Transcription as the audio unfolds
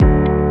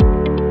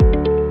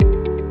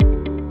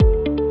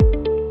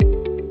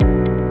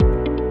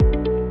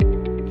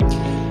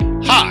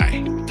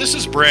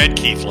Brad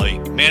Keithley,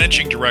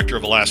 Managing Director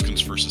of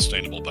Alaskans for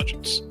Sustainable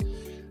Budgets.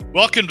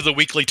 Welcome to the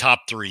weekly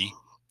Top 3,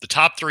 the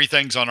top 3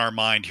 things on our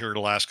mind here at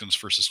Alaskans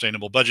for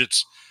Sustainable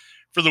Budgets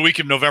for the week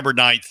of November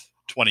 9th,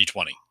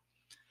 2020.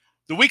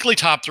 The weekly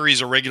Top 3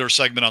 is a regular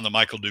segment on The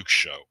Michael Dukes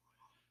Show.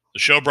 The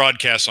show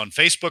broadcasts on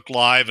Facebook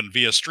Live and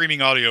via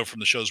streaming audio from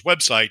the show's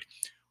website,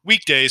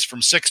 weekdays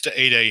from 6 to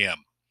 8 a.m.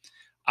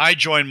 I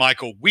join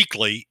Michael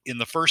weekly in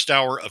the first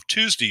hour of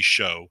Tuesday's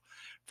show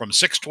from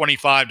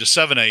 6:25 to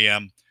 7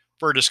 a.m.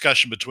 for a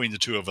discussion between the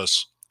two of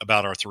us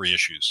about our 3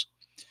 issues.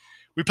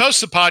 We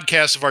post the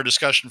podcast of our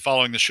discussion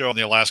following the show on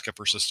the Alaska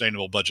for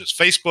Sustainable Budgets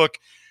Facebook,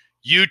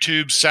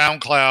 YouTube,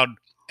 SoundCloud,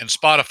 and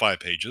Spotify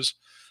pages,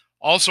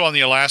 also on the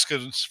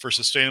Alaskans for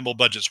Sustainable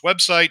Budgets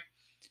website,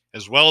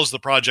 as well as the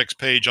project's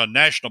page on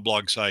national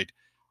blog site,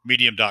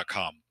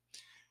 medium.com.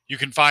 You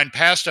can find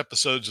past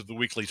episodes of the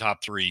weekly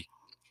Top 3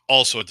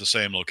 also at the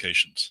same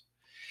locations.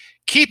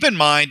 Keep in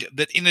mind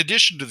that in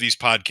addition to these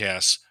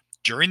podcasts,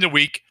 during the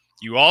week,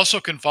 you also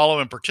can follow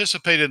and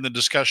participate in the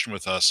discussion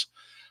with us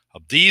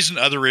of these and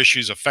other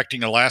issues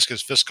affecting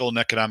Alaska's fiscal and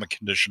economic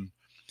condition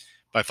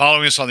by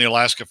following us on the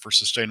Alaska for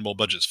Sustainable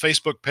Budgets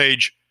Facebook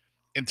page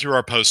and through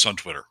our posts on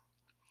Twitter.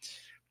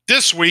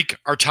 This week,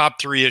 our top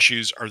 3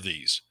 issues are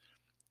these.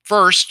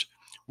 First,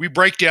 we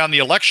break down the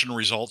election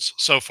results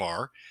so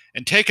far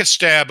and take a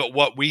stab at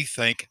what we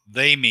think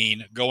they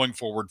mean going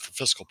forward for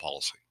fiscal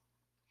policy.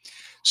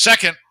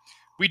 Second,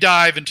 we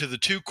dive into the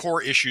 2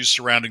 core issues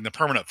surrounding the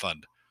permanent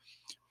fund,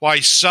 why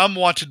some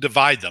want to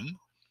divide them,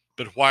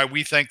 but why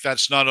we think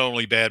that's not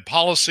only bad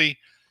policy,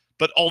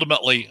 but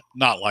ultimately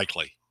not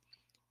likely.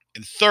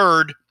 And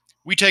third,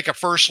 we take a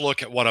first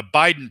look at what a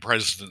Biden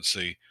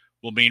presidency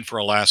will mean for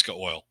Alaska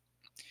oil.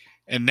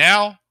 And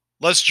now,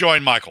 let's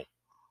join Michael.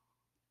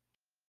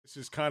 This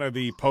is kind of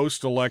the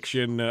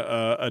post-election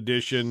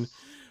edition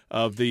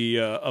of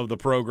the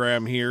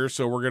program here.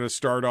 So we're going to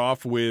start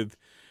off with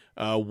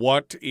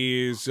what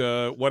is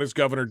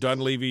Governor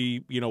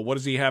Dunleavy? What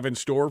does he have in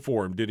store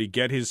for him? Did he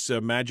get his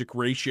magic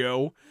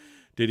ratio?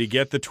 Did he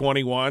get the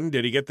 21?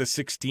 Did he get the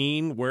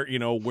 16?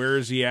 Where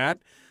is he at?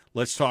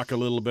 Let's talk a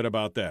little bit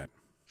about that.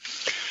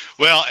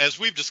 Well, as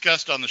we've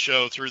discussed on the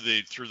show through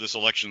this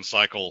election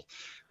cycle,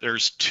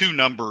 there's 2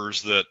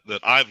 numbers that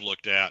I've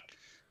looked at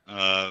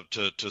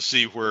to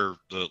see where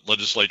the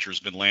legislature has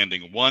been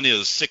landing. One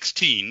is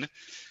 16.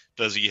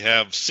 Does he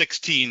have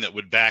 16 that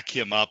would back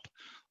him up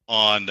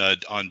on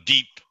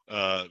deep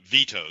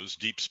vetoes,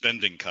 deep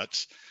spending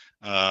cuts,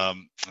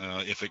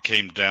 if it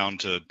came down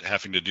to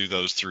having to do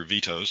those through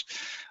vetoes?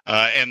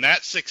 And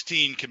that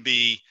 16 can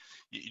be,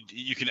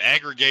 you can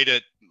aggregate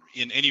it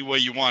in any way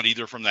you want,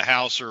 either from the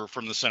House or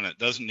from the Senate. It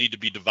doesn't need to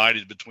be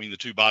divided between the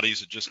 2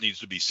 bodies. It just needs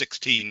to be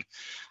 16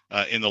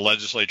 in the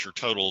legislature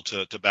total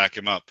to back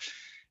him up.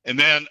 And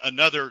then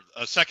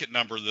a second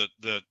number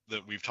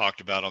that we've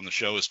talked about on the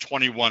show is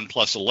 21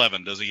 plus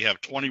 11. Does he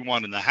have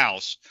 21 in the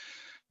House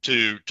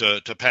to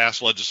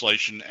pass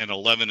legislation and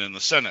 11 in the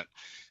Senate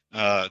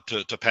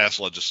to pass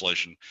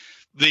legislation?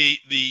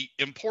 The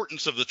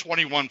importance of the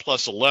 21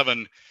 plus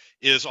 11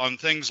 is on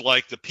things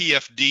like the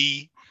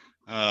PFD,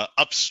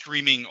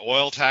 upstreaming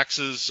oil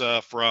taxes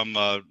from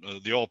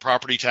the oil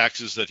property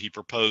taxes that he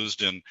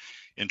proposed in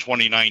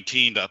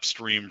 2019 to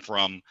upstream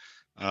from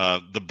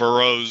the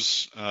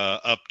boroughs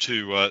up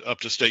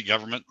to state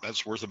government.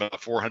 That's worth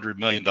about $400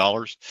 million.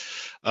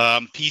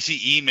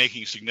 PCE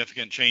making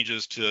significant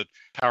changes to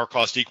power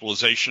cost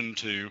equalization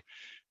to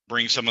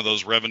bring some of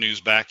those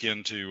revenues back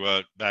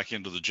into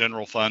the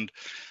general fund.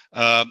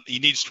 He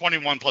needs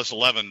 21 plus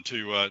 11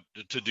 to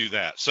do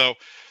that. So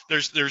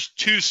there's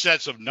 2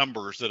 sets of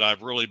numbers that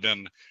I've really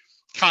been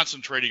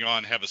concentrating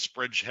on. Have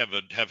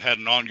had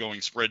an ongoing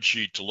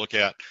spreadsheet to look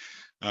at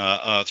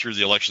through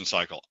the election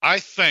cycle. I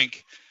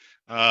think.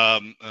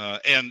 And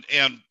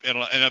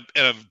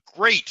a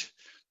great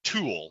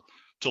tool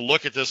to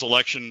look at this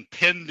election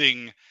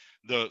pending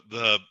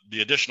the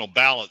additional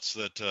ballots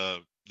that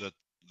the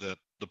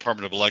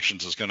Department of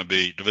Elections is going to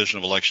be, Division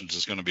of Elections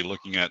is going to be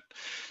looking at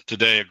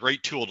today. A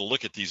great tool to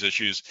look at these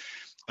issues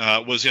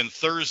was in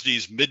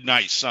Thursday's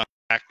Midnight Sun,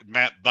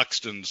 Matt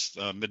Buxton's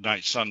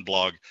Midnight Sun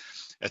blog.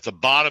 At the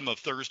bottom of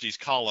Thursday's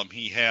column,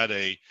 he has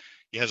a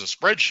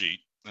spreadsheet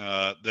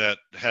that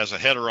has a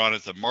header on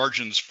it, the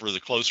margins for the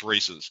close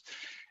races.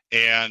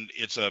 And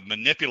it's a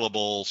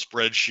manipulable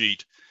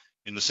spreadsheet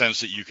in the sense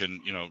that you can,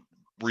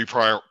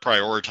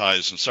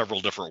 reprioritize in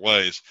several different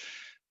ways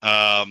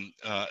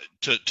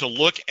to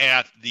look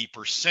at the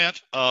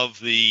percent of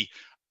the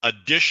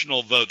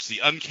additional votes,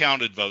 the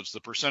uncounted votes,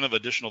 the percent of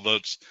additional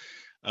votes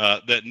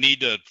that need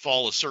to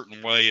fall a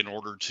certain way in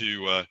order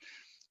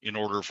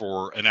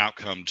for an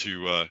outcome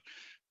to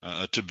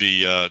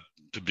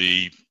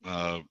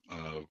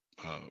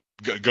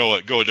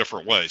go a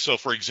different way. So,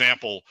 for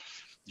example,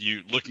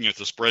 you looking at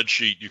the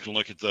spreadsheet, you can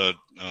look at the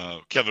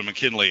Kevin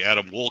McKinley,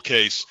 Adam Wool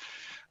case.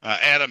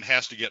 Adam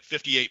has to get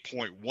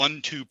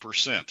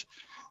 58.12%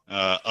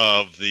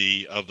 of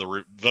the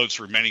votes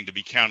remaining to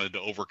be counted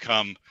to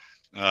overcome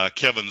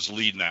Kevin's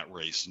lead in that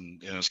race,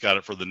 and it's got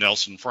it for the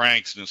Nelson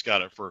Franks, and it's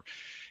got it for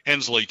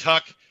Hensley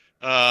Tuck.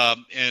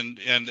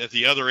 And at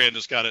the other end,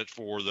 it's got it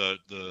for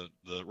the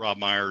Rob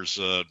Myers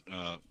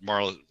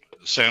Marla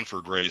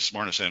Sanford race,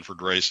 Marna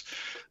Sanford race.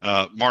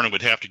 Marna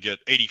would have to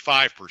get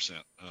 85%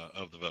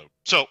 of the vote.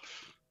 So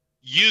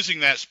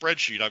using that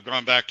spreadsheet, I've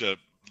gone back to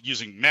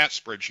using Matt's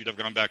spreadsheet. I've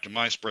gone back to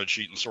my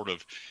spreadsheet and sort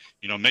of,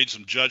 made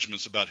some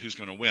judgments about who's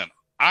going to win.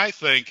 I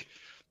think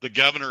the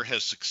governor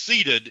has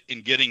succeeded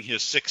in getting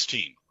his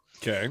 16.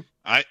 Okay.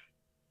 I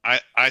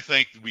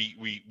think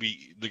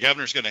the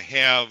governor's going to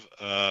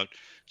have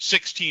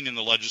 16 in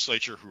the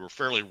legislature who are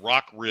fairly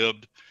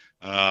rock-ribbed,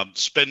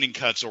 spending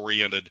cuts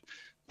oriented,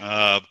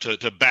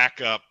 to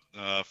back up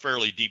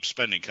fairly deep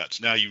spending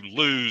cuts. Now you're going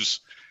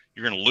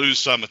to lose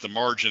some at the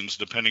margins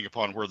depending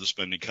upon where the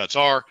spending cuts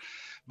are,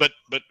 but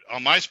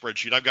on my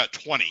spreadsheet I've got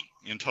 20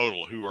 in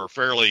total who are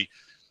fairly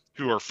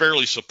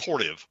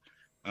supportive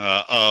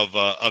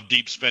of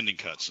deep spending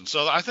cuts, and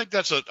so I think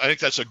that's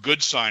a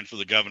good sign for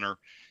the governor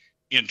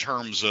in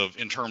terms of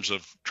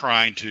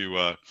trying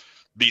to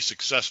be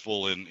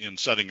successful in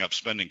setting up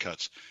spending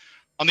cuts.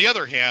 On the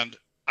other hand,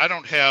 I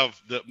don't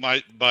have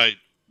my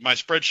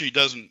spreadsheet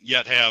doesn't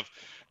yet have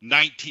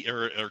 19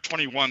 or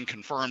 21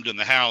 confirmed in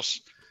the House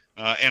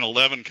and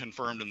 11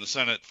 confirmed in the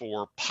Senate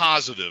for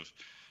positive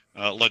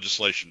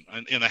legislation.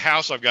 In the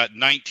House, I've got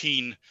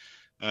 19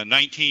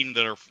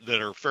 that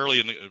are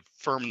fairly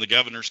firm in the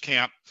governor's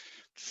camp,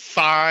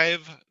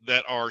 5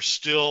 that are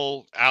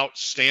still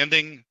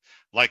outstanding,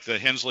 like the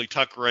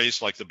Hensley-Tuck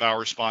race, like the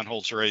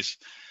Bauer-Sponholz race,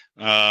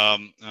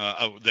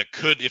 that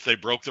could, if they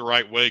broke the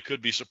right way,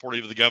 could be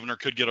supportive of the governor,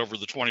 could get over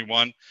the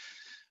 21.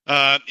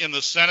 In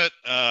the Senate,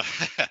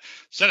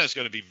 Senate's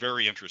going to be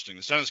very interesting.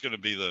 The Senate's going to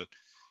be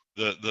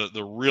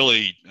the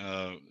really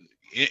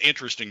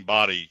interesting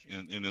body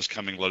in this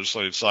coming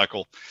legislative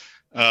cycle.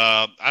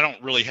 I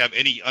don't really have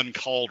any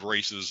uncalled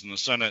races in the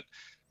Senate.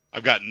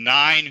 I've got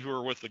 9 who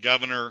are with the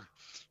governor,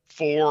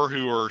 4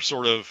 who are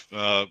sort of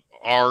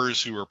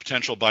ours, who are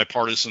potential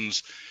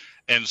bipartisans,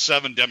 and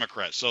 7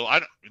 Democrats. So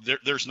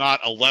there's not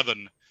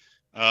 11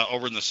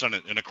 over in the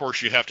Senate. And of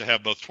course, you have to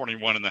have both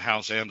 21 in the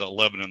House and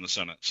 11 in the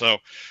Senate. So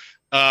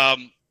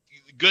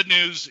good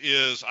news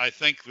is I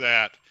think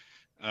that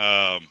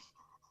the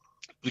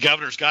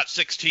governor's got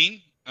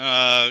 16,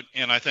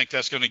 and I think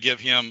that's going to give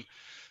him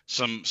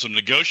some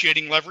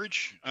negotiating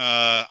leverage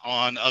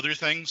on other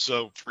things.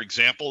 So, for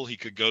example, he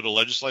could go to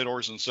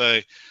legislators and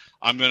say,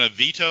 I'm going to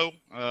veto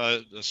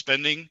the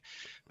spending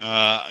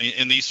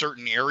in these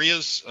certain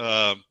areas,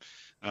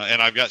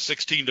 and I've got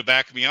 16 to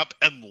back me up,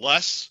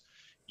 unless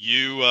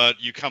you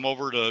come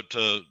over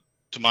to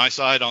my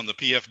side on the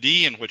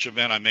PFD, in which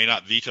event I may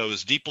not veto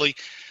as deeply.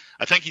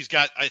 I think he's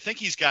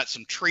got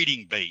some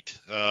trading bait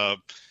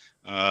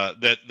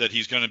that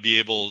he's going to be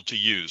able to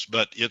use,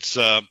 but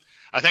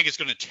I think it's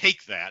going to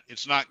take that.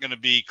 It's not going to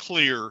be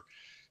clear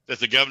that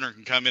the governor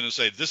can come in and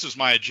say, this is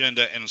my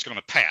agenda, and it's going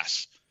to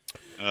pass.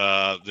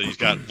 That he's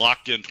got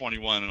locked in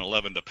 21 and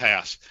 11 to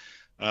pass.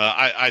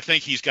 I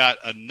think he's got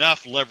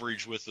enough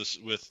leverage with this,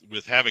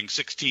 with having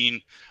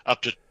 16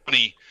 up to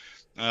 20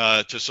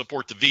 to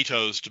support the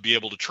vetoes to be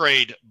able to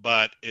trade,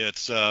 but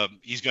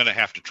he's going to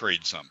have to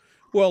trade some.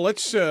 Well,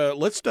 let's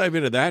dive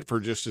into that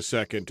for just a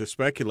second to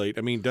speculate.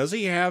 I mean, does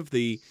he have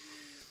the?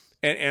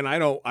 And I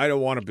don't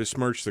want to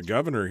besmirch the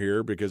governor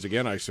here because,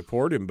 again, I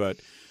support him, but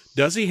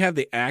does he have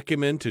the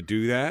acumen to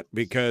do that?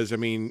 Because, I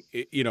mean,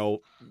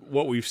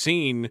 what we've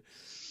seen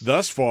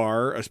thus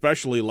far,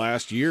 especially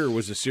last year,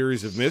 was a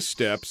series of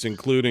missteps,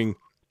 including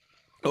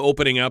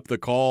opening up the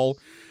call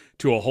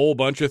to a whole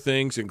bunch of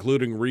things,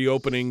 including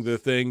reopening the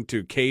thing,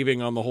 to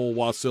caving on the whole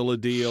Wasilla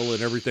deal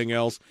and everything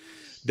else.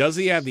 Does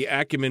he have the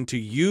acumen to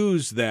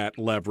use that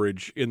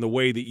leverage in the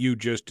way that you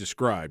just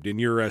described, in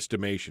your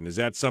estimation? Is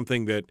that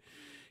something that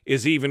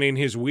is even in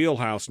his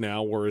wheelhouse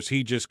now, or is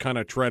he just kind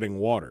of treading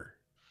water?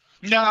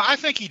 No, I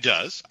think he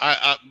does.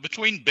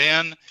 Between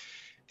Ben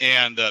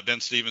and Ben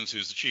Stevens,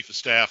 who's the chief of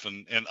staff,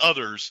 and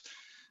others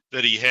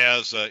that he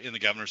has in the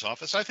governor's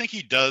office, I think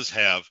he does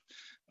have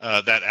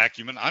that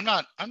acumen. I'm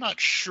not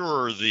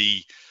sure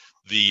the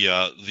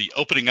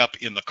opening up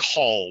in the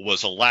call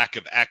was a lack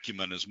of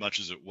acumen as much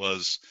as it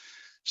was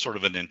sort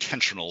of an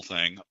intentional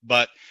thing.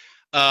 But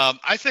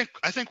I think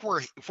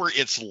where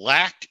it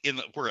lacked in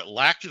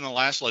the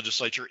last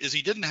legislature is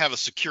he didn't have a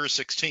secure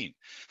 16,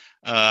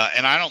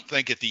 and I don't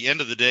think at the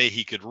end of the day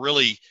he could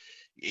really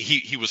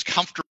he was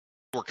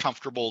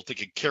comfortable to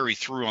carry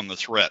through on the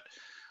threat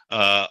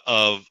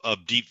of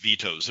deep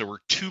vetoes. There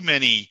were too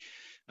many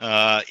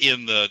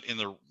in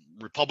the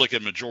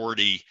Republican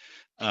majority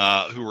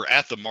who were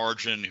at the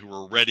margin, who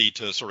were ready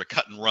to sort of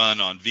cut and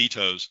run on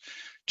vetoes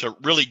to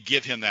really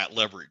give him that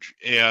leverage.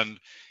 And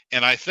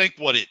I think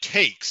what it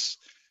takes,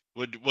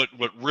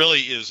 what really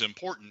is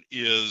important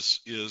is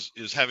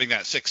having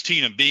that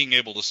 16 and being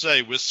able to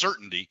say with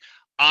certainty,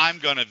 I'm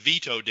going to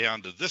veto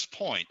down to this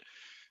point.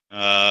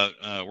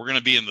 We're going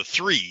to be in the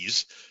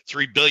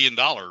 $3 billion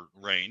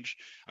range.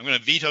 I'm going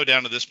to veto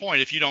down to this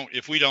point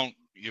if we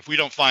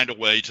don't find a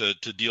way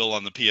to deal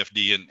on the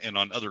PFD and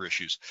on other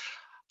issues.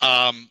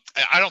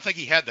 I don't think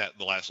he had that in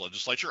the last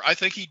legislature. I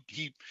think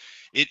it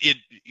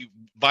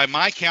by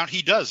my count,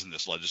 he does in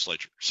this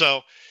legislature.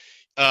 So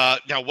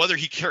now whether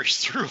he carries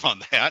through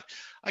on that,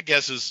 I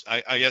guess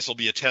will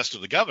be a test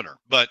of the governor.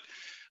 But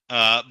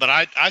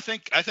I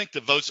think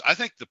the votes. I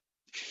think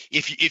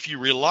if you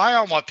rely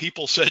on what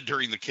people said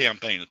during the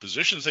campaign, the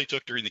positions they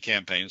took during the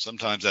campaign,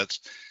 sometimes it's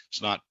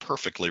not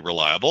perfectly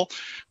reliable.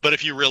 But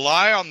if you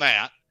rely on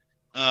that,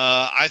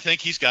 I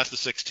think he's got the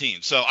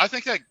 16. So I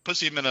think that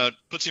puts him in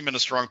a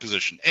strong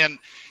position. And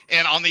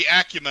on the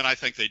acumen, I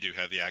think they do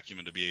have the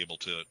acumen to be able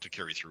to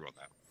carry through on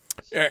that.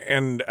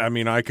 And I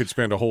mean, I could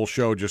spend a whole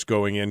show just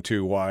going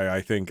into why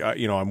I think,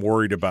 I'm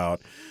worried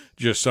about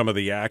just some of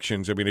the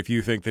actions. I mean, if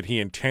you think that he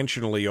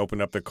intentionally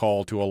opened up the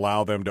call to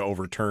allow them to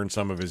overturn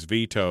some of his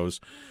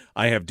vetoes,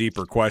 I have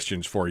deeper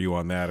questions for you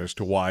on that as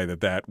to why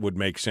that would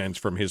make sense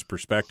from his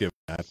perspective.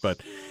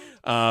 But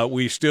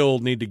we still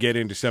need to get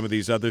into some of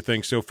these other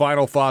things. So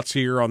final thoughts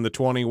here on the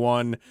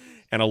 21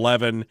 and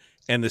 11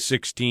 and the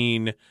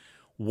 16.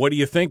 What do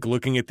you think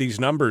looking at these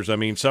numbers? I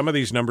mean, some of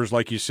these numbers,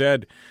 like you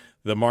said,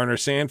 the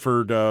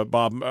Marner-Sanford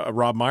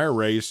Rob Meyer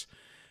race,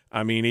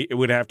 I mean, it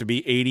would have to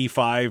be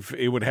 85.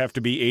 It would have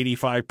to be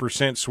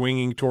 85%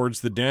 swinging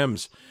towards the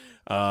Dems.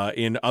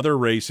 In other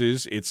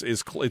races, it's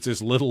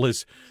as little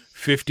as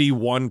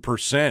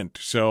 51%.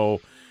 So,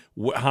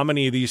 how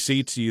many of these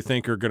seats do you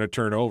think are going to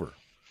turn over?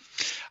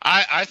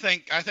 I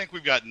think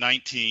we've got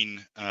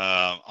 19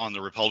 on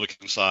the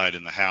Republican side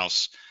in the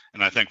House,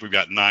 and I think we've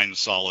got 9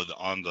 solid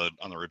on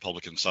the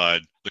Republican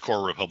side, the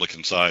core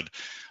Republican side,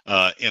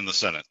 in the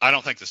Senate. I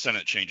don't think the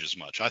Senate changes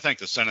much. I think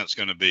the Senate's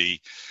going to be,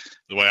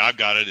 the way I've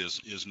got it,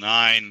 is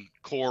 9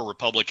 core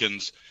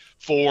Republicans,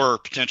 4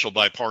 potential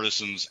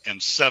bipartisans,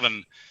 and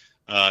 7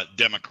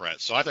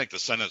 Democrats. So I think the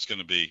Senate's going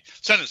to be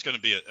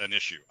an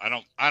issue. I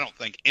don't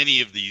think any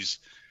of these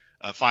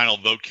final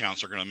vote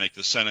counts are going to make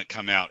the Senate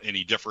come out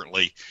any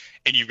differently,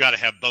 and you've got to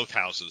have both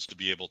houses to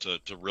be able to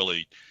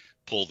really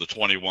pull the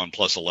 21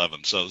 plus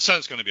 11. So the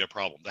Senate's going to be a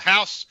problem. The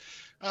House,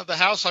 I've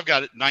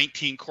got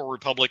 19 core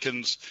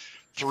Republicans,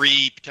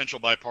 3 potential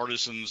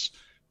bipartisans,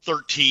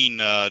 13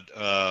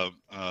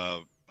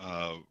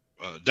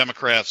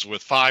 Democrats,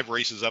 with 5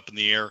 races up in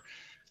the air.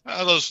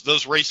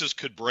 Those races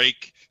could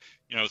break,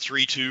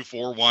 3-2,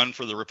 4-1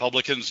 for the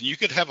Republicans, and you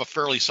could have a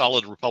fairly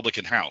solid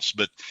Republican House.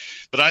 But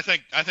I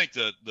think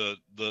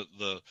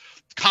the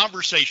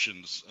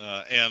conversations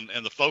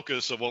and the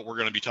focus of what we're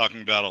going to be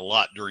talking about a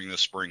lot during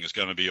this spring is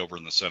going to be over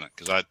in the Senate,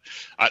 because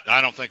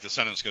I don't think the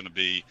Senate's going to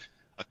be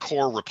a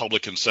core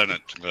Republican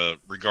Senate,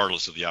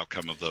 regardless of the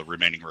outcome of the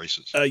remaining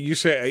races. You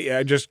say,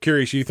 I'm just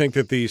curious, you think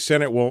that the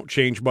Senate won't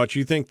change much?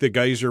 You think the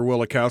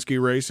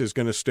Geiser-Wielechowski race is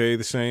going to stay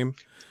the same?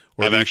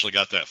 I've actually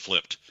got that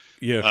flipped.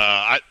 Yeah.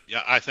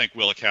 I think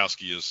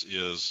Wielechowski is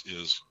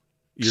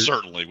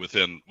certainly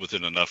within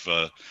enough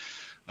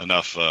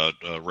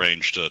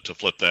range to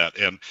flip that.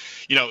 And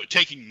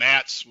taking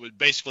Matt's,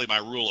 basically my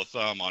rule of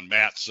thumb on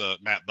Matt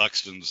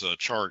Buxton's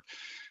chart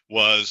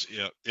was,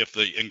 if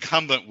the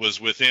incumbent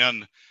was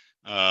within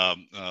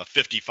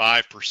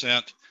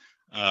 55%,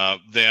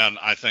 then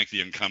I think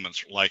the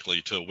incumbent's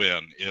likely to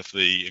win. If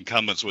the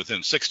incumbent's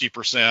within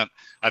 60%,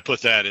 I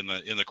put that in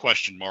the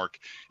question mark.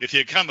 If the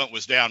incumbent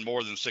was down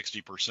more than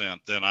 60%,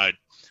 then I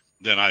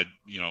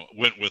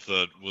went with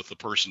the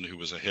person who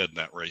was ahead in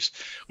that race.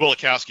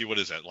 Wielechowski, what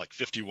is that, like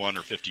 51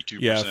 or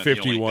 52%? Yeah,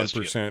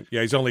 51%.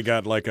 Yeah, he's only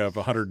got like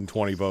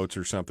 120 votes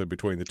or something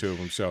between the two of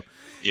them. So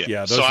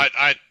yeah, so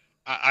I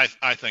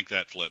think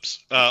that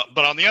flips. But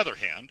on the other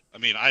hand, I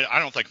mean, I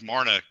don't think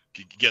Marna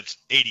gets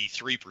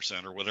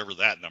 83% or whatever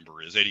that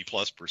number is,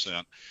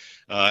 80+%.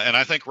 And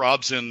I think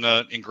Rob's in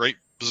great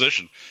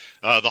position.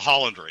 The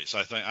Holland race,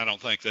 I don't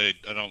think the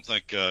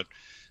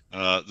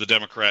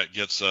Democrat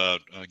gets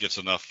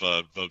enough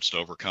votes to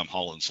overcome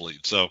Holland's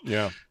lead. So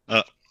yeah.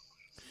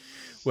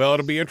 Well,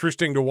 it'll be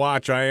interesting to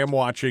watch. I am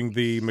watching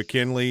the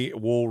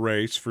McKinley-Wool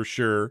race for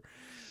sure,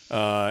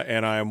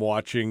 and I am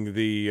watching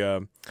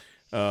the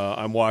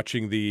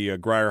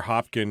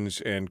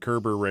Grier-Hopkins and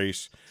Kerber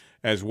race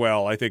as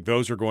well. I think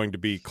those are going to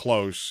be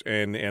close,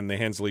 and the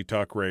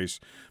Hensley-Tuck race.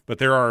 But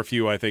there are a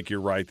few, I think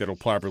you're right, that'll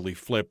probably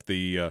flip.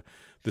 The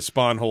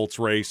Sponholz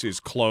race is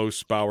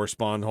close.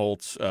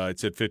 Bauer-Sponholz,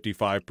 it's at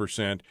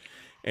 55%.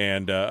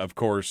 And, of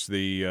course,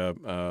 the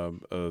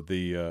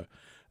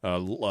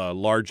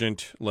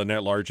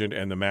Lynette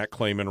Largent and the Matt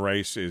Clayman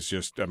race is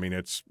just, I mean,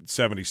 it's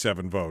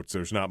 77 votes.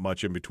 There's not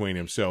much in between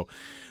them. So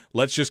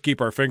let's just keep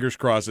our fingers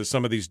crossed that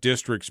some of these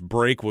districts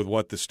break with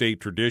what the state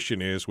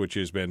tradition is, which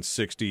has been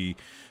 57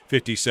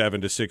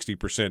 to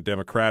 60%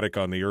 Democratic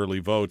on the early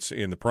votes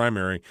in the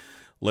primary.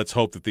 Let's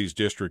hope that these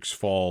districts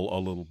fall a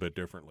little bit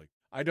differently.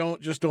 I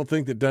don't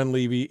think that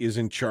Dunleavy is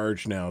in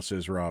charge now,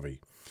 says Ravi.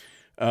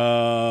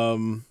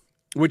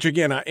 Which,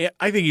 again, I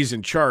think he's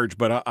in charge,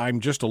 but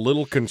I'm just a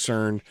little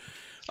concerned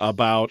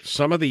about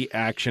some of the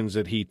actions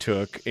that he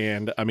took.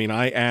 And I mean,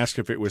 I asked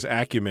if it was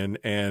acumen,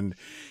 and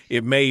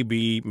it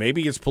maybe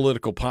it's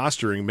political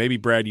posturing. Maybe,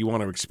 Brad, you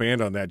want to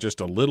expand on that just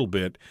a little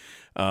bit.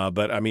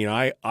 But I mean,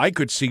 I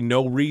could see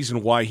no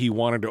reason why he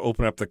wanted to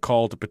open up the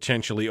call to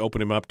potentially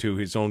open him up to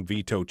his own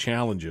veto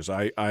challenges.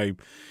 I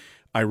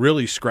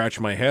really scratched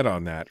my head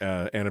on that.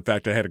 And in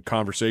fact, I had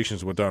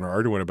conversations with Donna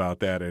Arduin about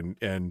that,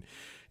 and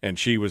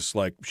she was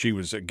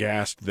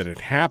aghast that it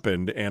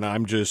happened. And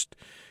I'm just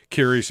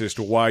curious as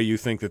to why you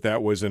think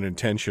that was an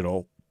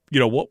intentional.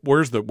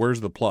 Where's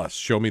the plus?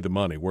 Show me the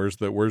money. Where's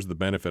the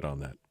benefit on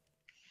that?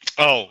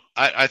 Oh,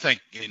 I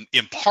think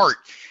in part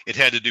it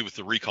had to do with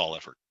the recall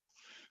effort.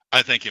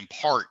 I think in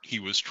part they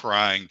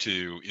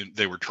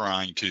were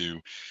trying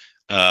to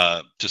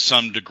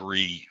some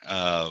degree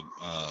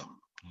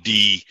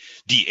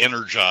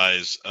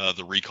de-energize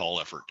the recall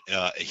effort.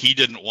 He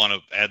didn't want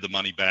to add the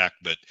money back,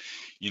 but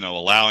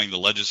allowing the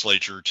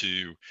legislature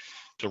to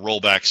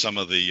roll back some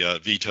of the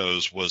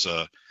vetoes was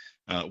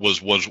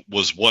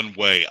one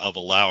way of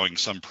allowing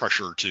some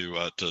pressure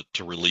to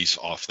release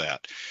off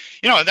that.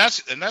 And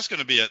that's going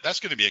to be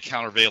a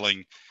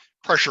countervailing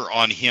pressure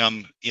on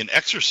him in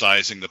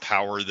exercising the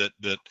power that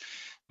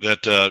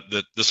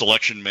this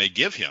election may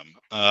give him.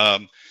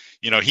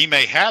 He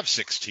may have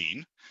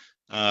 16,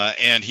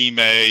 and he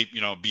may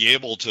be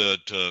able to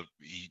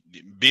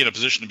be in a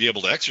position to be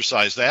able to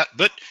exercise that,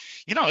 but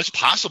it's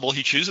possible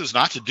he chooses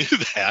not to do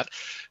that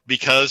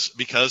because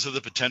of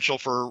the potential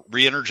for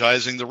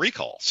re-energizing the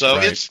recall. So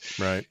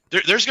right.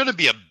 There's going to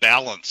be a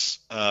balance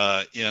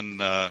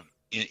in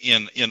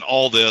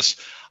all this.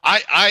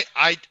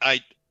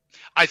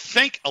 I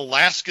think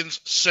Alaskans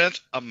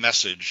sent a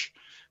message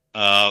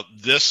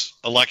this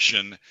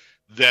election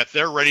that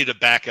they're ready to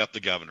back up the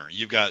governor.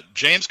 You've got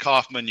James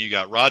Kaufman, you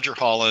got Roger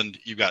Holland,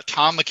 you got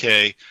Tom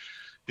McKay,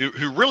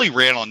 who really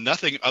ran on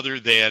nothing other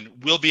than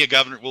we'll be a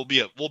governor, we'll be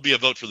a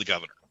vote for the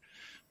governor.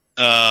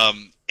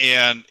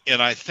 And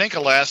I think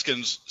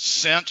Alaskans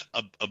sent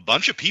a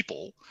bunch of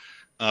people,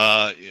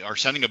 are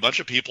sending a bunch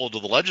of people to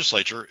the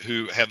legislature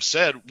who have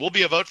said we'll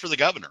be a vote for the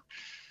governor.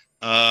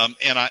 And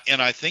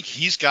I think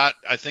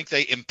I think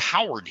they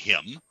empowered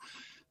him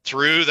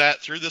through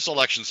this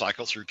election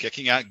cycle, through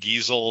kicking out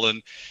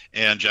Giesel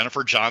and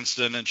Jennifer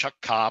Johnston and Chuck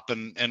Kopp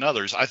and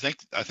others. I think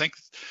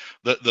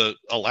the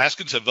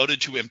Alaskans have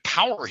voted to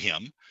empower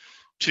him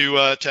to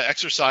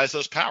exercise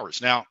those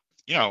powers. Now,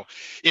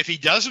 if he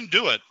doesn't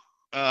do it,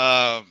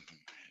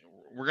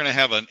 we're going to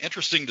have an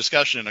interesting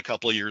discussion in a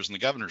couple of years in the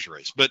governor's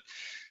race. But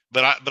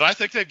I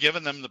think they've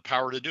given them the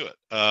power to do it.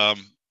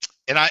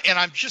 And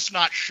I'm just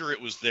not sure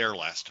it was there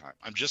last time.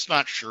 I'm just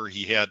not sure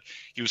he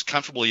was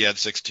comfortable. He had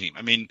 16.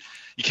 I mean,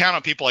 you count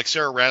on people like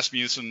Sarah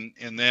Rasmussen,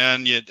 and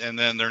then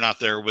they're not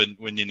there when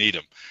you need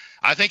them.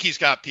 I think he's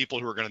got people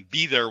who are going to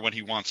be there when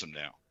he wants them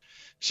now.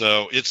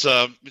 So it's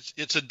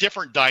a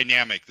different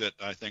dynamic that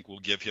I think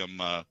will give him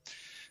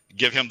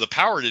the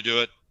power to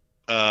do it.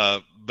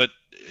 But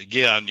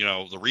again,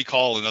 the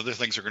recall and other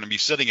things are going to be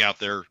sitting out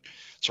there,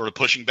 sort of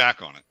pushing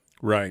back on it.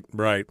 Right.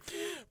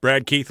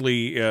 Brad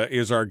Keithley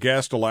is our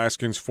guest,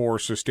 Alaskans for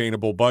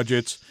Sustainable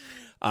Budgets.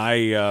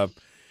 I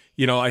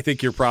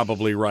think you're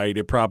probably right.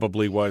 It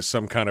probably was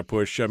some kind of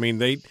push. I mean,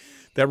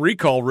 that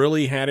recall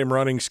really had him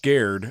running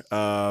scared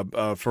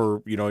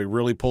he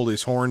really pulled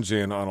his horns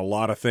in on a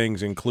lot of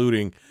things,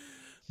 including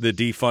the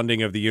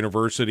defunding of the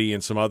university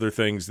and some other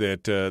things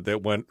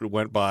that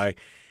went by.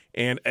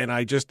 And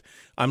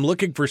I'm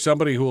looking for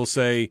somebody who will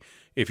say,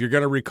 if you're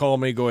going to recall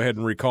me, go ahead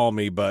and recall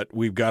me, but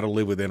we've got to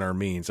live within our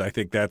means. I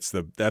think that's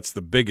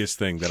the biggest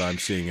thing that I'm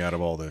seeing out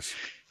of all this.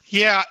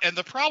 Yeah, and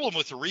the problem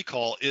with the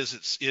recall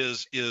is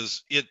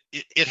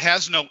it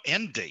has no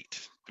end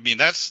date. I mean,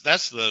 I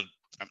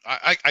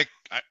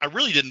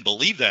really didn't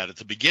believe that at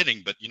the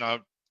beginning, but I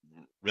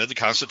read the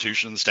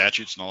Constitution and the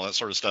statutes and all that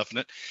sort of stuff in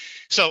it.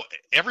 So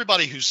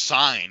everybody who's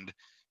signed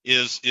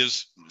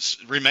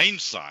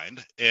remains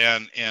signed,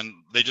 and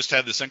they just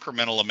have this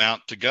incremental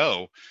amount to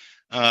go.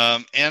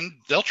 And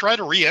they'll try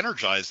to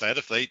re-energize that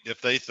if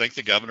they think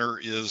the governor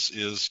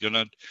is going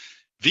to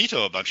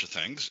veto a bunch of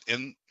things,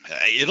 and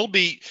it'll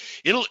be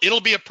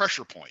a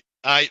pressure point.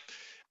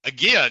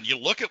 Again, you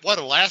look at what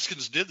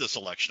Alaskans did this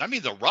election. I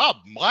mean, Rob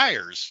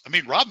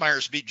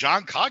Myers beat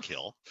John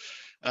Coghill,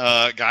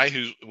 guy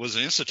who was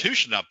an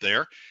institution up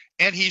there,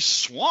 and he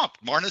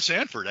swamped Marna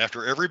Sanford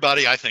after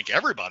everybody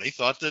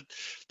thought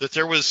that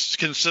there was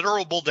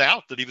considerable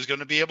doubt that he was going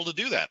to be able to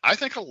do that. I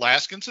think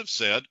Alaskans have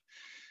said,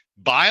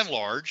 by and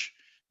large,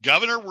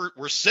 Governor,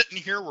 we're sitting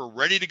here, we're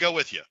ready to go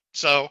with you.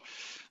 So,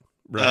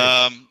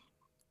 right.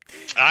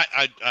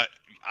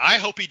 I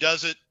hope he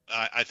does it.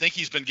 I think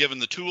he's been given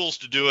the tools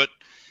to do it.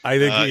 I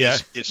think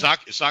it's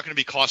not going to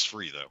be cost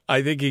free though.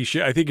 I think he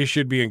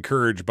should be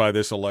encouraged by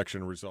this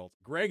election result.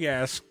 Greg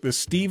asked the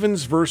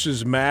Stevens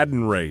versus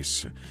Madden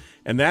race,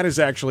 and that is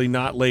actually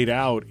not laid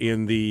out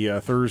in the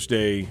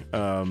Thursday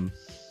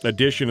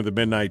edition of the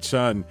Midnight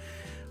Sun.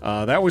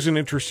 That was an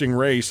interesting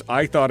race.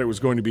 I thought it was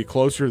going to be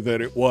closer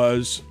than it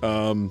was.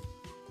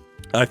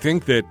 I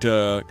think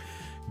that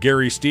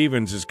Gary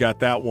Stevens has got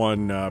that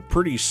one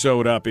pretty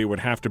sewed up. It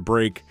would have to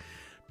break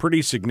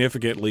pretty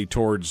significantly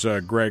towards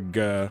Greg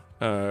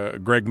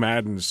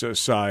Madden's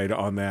side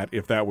on that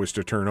if that was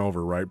to turn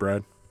over, right,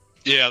 Brad?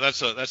 Yeah,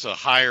 that's a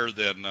higher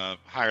than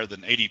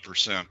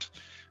 80%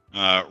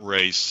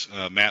 race.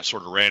 Matt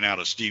sort of ran out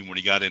of steam when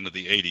he got into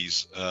the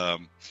 80s.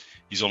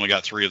 He's only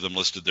got 3 of them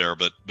listed there,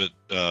 but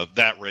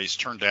that race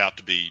turned out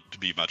to be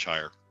much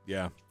higher.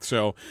 Yeah,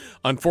 so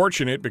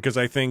unfortunate because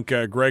I think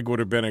Greg would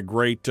have been a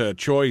great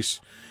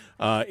choice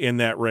in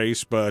that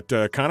race, but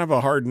kind of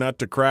a hard nut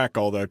to crack.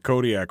 All the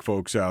Kodiak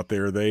folks out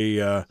there, they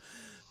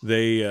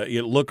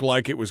it looked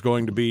like it was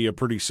going to be a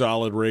pretty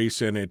solid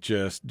race, and it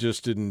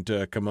just didn't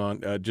come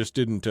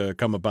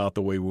about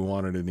the way we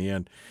wanted in the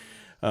end.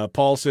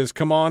 Paul says,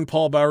 "Come on,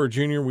 Paul Bauer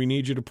Jr., we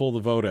need you to pull the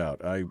vote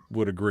out." I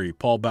would agree.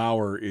 Paul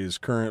Bauer is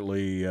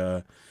currently.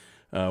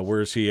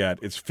 Where's he at?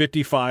 It's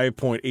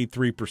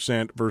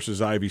 55.83% versus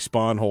Ivy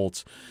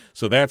Sponholtz.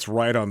 So that's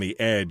right on the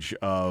edge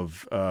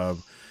of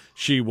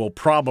she will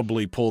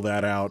probably pull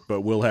that out,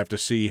 but we'll have to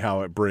see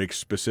how it breaks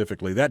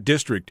specifically. That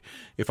district,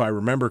 if I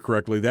remember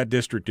correctly, that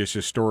district is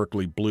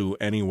historically blue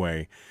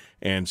anyway,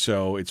 and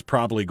so it's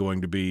probably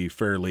going to be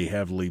fairly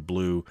heavily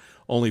blue.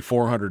 Only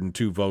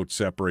 402 votes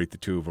separate the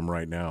two of them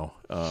right now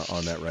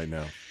on that right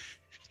now.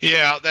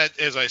 Yeah, that,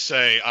 as I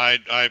say,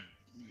 I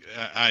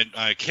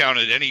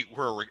counted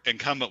anywhere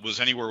incumbent was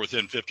anywhere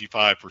within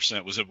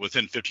 55%, was it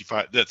within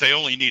 55, that they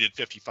only needed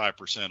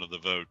 55% of the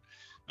vote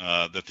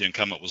that the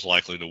incumbent was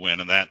likely to win.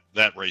 And that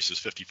race is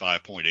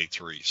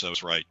 55.83. So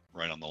it's right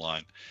on the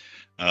line.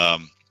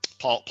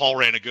 Paul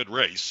ran a good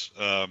race.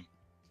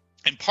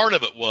 And part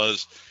of it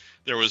was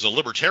there was a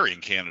libertarian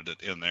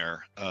candidate in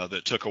there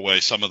that took away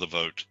some of the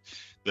vote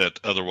that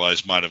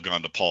otherwise might have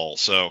gone to Paul.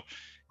 So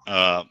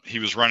he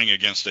was running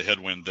against a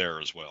headwind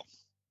there as well.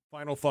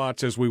 Final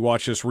thoughts as we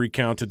watch this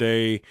recount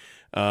today.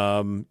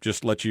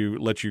 Just let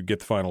you get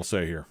the final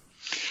say here.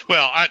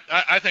 Well,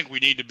 I think we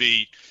need to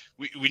be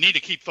we need to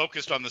keep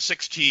focused on the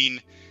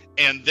 16,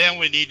 and then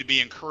we need to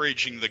be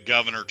encouraging the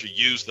governor to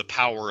use the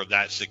power of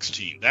that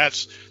 16.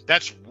 That's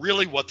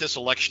really what this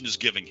election is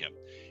giving him.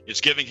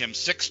 It's giving him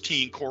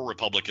 16 core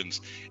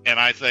Republicans, and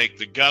I think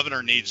the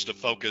governor needs to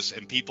focus,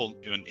 and people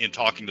in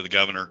talking to the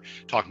governor,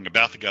 talking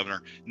about the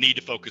governor, need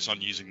to focus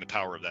on using the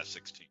power of that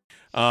 16.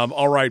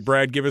 All right,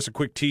 Brad, give us a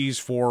quick tease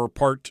for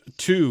part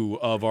 2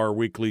 of our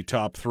weekly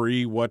top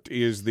 3. What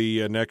is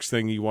the next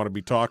thing you want to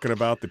be talking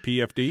about, the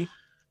PFD?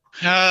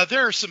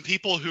 There are some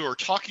people who are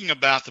talking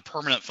about the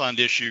permanent fund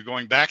issue,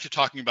 going back to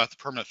talking about the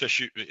permanent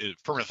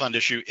fund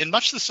issue in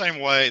much the same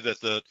way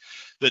that the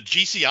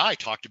GCI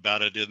talked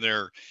about it in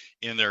their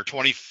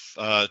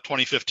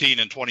 2015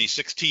 and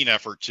 2016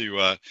 effort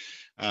to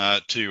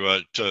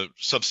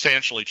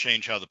substantially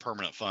change how the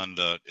permanent fund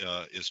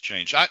is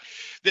changed.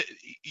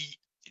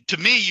 To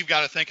me, you've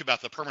got to think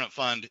about the permanent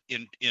fund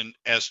in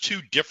as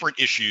 2 different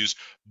issues,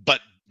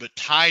 but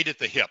tied at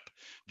the hip,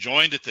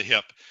 joined at the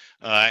hip.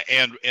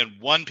 And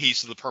one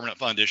piece of the permanent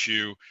fund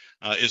issue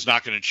is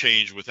not going to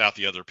change without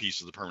the other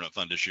piece of the permanent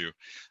fund issue.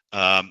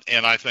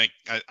 And I think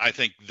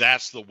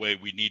that's the way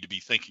we need to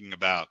be thinking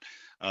about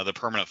the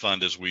permanent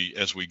fund as we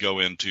go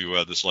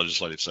into this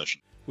legislative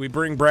session. We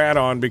bring Brad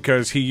on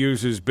because he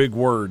uses big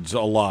words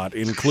a lot,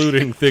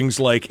 including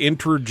things like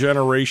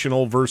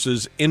intergenerational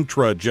versus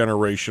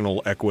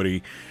intragenerational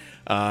equity.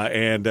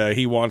 And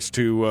he wants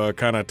to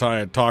kind of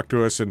talk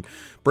to us and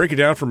break it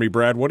down for me,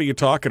 Brad. What are you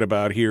talking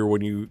about here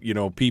when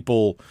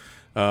people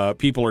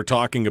are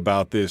talking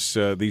about this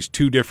these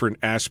 2 different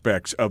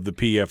aspects of the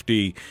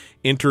PFD,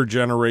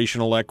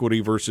 intergenerational equity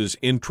versus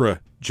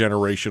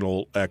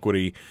intragenerational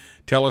equity?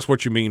 Tell us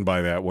what you mean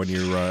by that when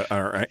you're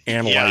are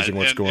analyzing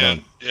what's going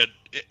on.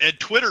 And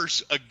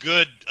Twitter's a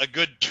good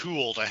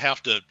tool to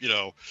have to,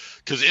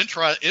 because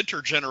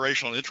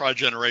intergenerational and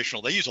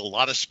intragenerational, they use a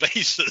lot of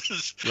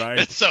spaces. Right.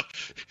 And so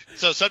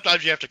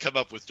sometimes you have to come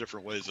up with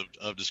different ways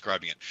of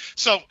describing it.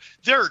 So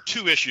there are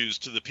 2 issues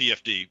to the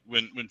PFD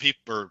when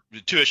people, or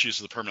 2 issues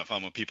to the permanent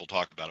fund when people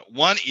talk about it.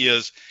 One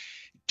is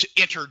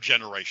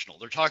intergenerational.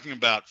 They're talking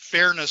about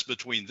fairness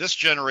between this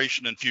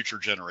generation and future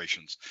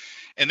generations.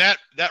 And that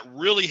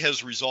really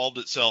has resolved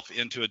itself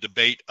into a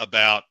debate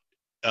about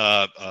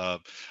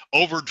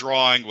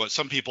overdrawing, what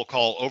some people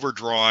call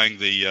overdrawing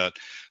the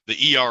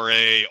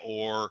ERA,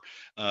 or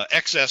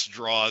excess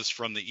draws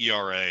from the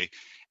ERA,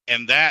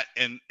 and that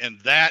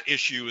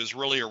issue is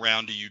really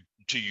around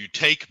do you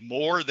take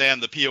more than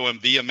the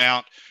POMV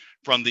amount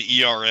from the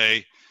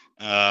ERA?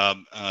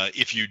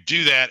 If you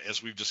do that,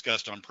 as we've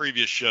discussed on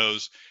previous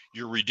shows,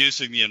 you're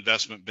reducing the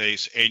investment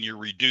base and you're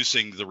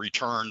reducing the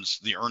returns,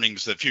 the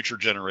earnings that future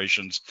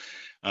generations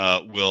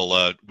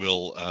will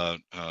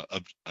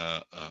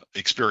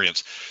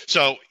experience.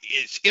 So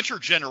it's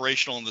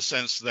intergenerational in the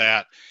sense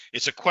that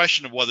it's a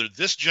question of whether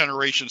this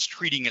generation's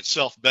treating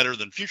itself better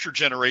than future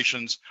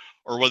generations,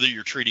 or whether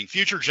you're treating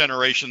future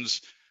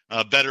generations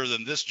better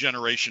than this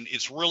generation.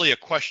 It's really a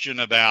question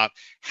about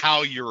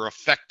how you're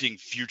affecting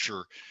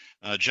future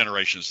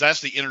generations.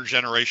 That's the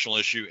intergenerational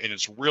issue, and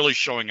it's really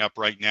showing up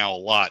right now a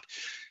lot.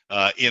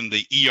 in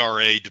the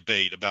ERA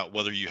debate about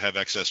whether you have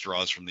excess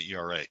draws from the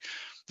ERA.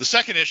 The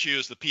second issue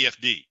is the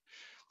PFD,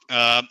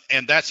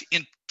 and that's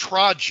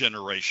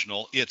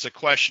intra-generational. It's a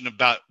question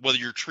about whether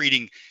you're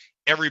treating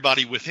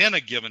everybody within a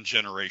given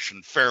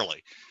generation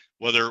fairly,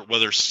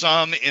 whether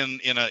some in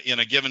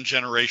a given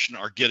generation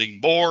are getting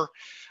more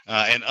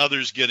and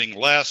others getting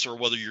less, or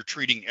whether you're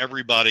treating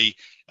everybody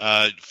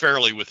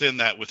fairly within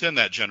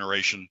that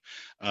generation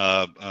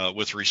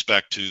with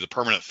respect to the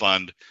permanent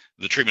fund,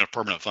 the treatment of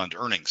permanent fund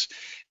earnings.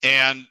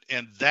 And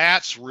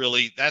that's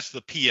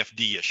the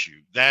PFD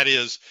issue. That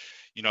is,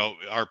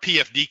 our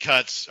PFD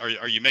cuts,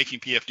 are you making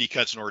PFD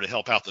cuts in order to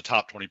help out the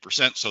top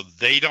 20% so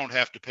they don't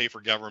have to pay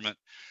for government,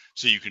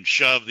 so you can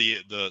shove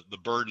the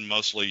burden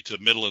mostly to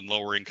middle and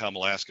lower income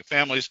Alaska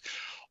families?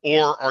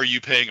 Or are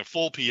you paying a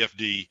full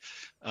PFD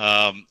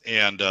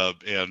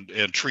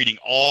and treating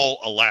all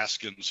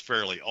Alaskans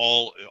fairly,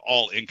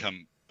 all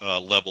income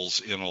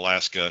levels in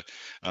Alaska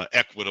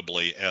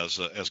equitably, as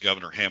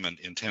Governor Hammond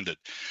intended?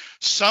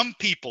 Some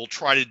people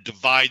try to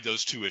divide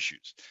those two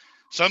issues.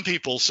 Some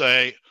people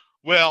say,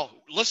 well,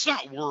 let's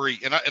not worry.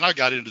 And I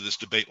got into this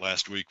debate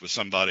last week with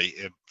somebody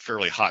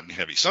fairly hot and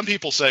heavy. Some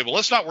people say, well,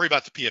 let's not worry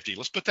about the PFD.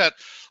 Let's put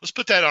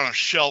that on a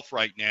shelf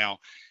right now,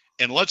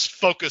 and let's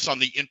focus on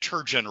the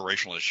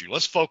intergenerational issue.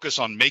 Let's focus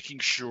on making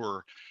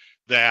sure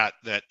that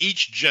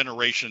each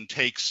generation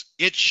takes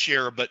its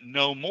share, but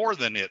no more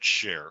than its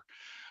share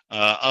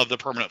of the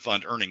permanent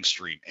fund earnings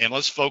stream. And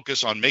let's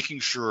focus on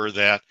making sure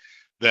that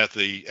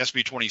the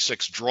SB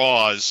 26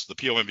 draws, the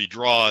POMB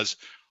draws,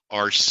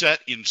 are set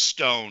in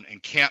stone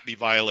and can't be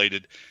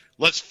violated.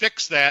 Let's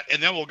fix that,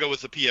 and then we'll go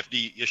with the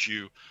PFD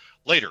issue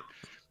later.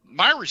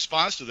 My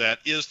response to that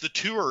is the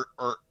two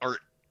are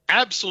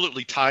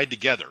absolutely tied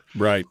together.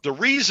 Right. The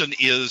reason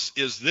is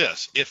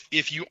this: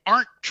 if you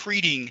aren't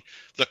treating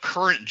the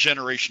current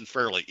generation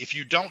fairly, if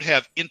you don't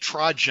have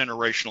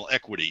intra-generational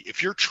equity,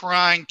 if you're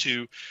trying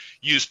to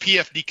use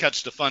PFD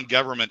cuts to fund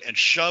government and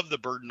shove the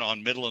burden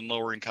on middle and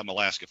lower income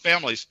Alaska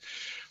families,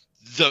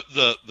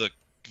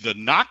 the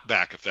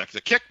knockback effect,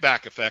 the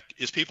kickback effect,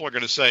 is people are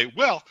going to say,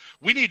 well,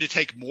 we need to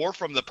take more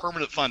from the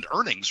permanent fund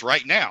earnings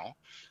right now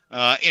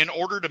in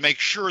order to make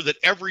sure that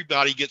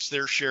everybody gets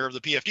their share of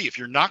the PFD. If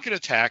you're not going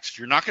to tax, if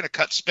you're not going to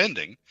cut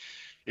spending,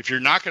 if you're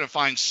not going to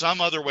find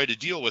some other way to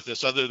deal with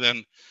this other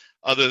than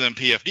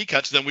PFD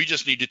cuts, then we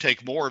just need to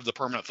take more of the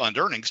permanent fund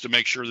earnings to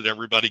make sure that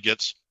everybody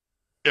gets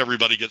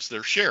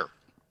their share.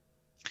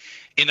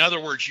 In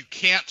other words, you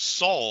can't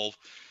solve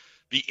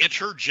the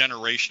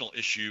intergenerational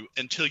issue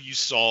until you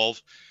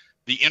solve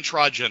the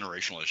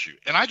intra-generational issue.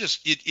 And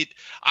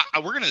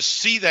we're going to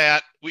see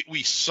that.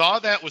 We saw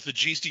that with the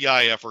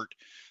GCI effort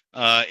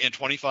in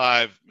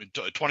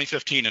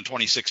 2015 and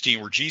 2016,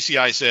 where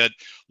GCI said,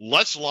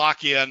 let's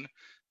lock in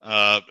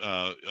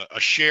a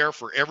share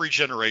for every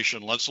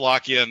generation. Let's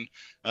lock in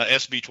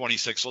SB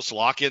 26. Let's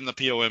lock in the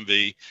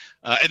POMV,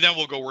 and then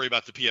we'll go worry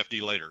about the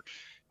PFD later.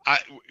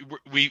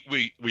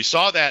 We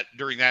saw that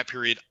during that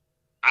period.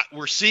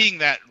 We're seeing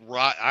that.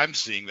 I'm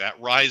seeing that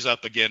rise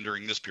up again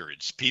during this period.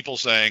 It's people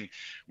saying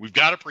we've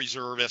got to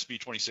preserve SB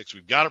 26.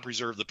 We've got to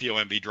preserve the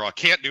POMB draw.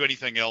 Can't do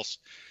anything else,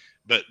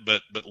 but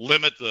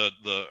limit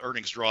the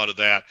earnings draw to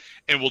that,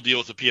 and we'll deal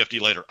with the PFD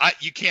later.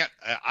 You can't.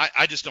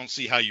 I just don't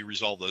see how you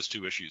resolve those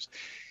two issues.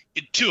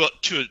 To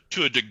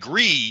a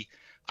degree,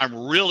 I'm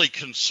really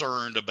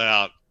concerned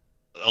about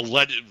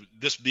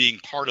this being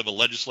part of a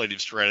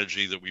legislative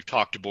strategy that we've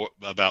talked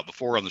about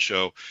before on the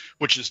show,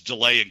 which is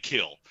delay and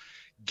kill.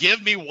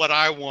 Give me what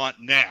I want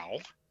now.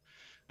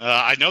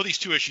 I know these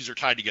two issues are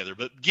tied together,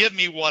 but give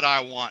me what I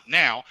want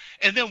now,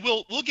 and then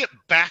we'll get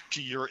back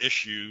to your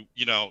issue,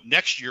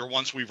 next year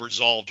once we've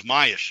resolved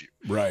my issue.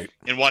 Right.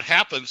 And what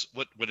happens,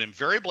 what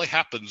invariably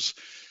happens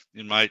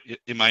in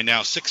my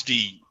now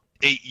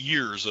 68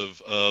 years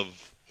of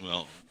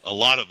a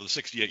lot of the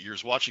 68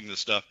 years watching this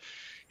stuff,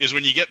 is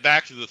when you get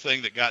back to the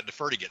thing that got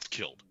deferred, it gets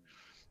killed.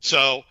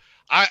 So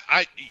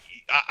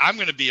I'm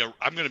going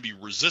to be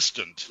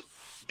resistant.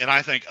 And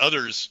I think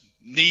others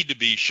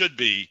should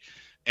be,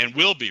 and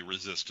will be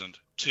resistant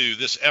to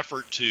this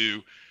effort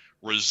to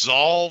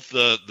resolve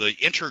the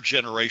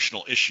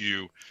intergenerational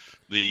issue,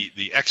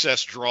 the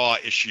excess draw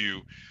issue,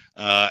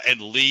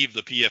 and leave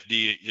the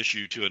PFD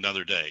issue to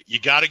another day. You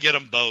got to get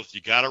them both.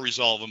 You got to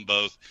resolve them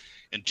both.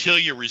 Until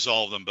you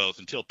resolve them both,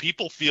 until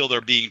people feel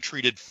they're being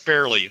treated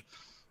fairly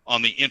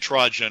on the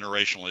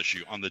intra-generational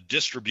issue, on the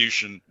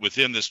distribution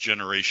within this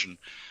generation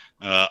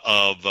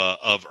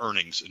of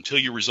earnings. Until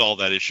you resolve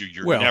that issue,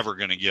 you're never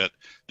going to get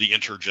the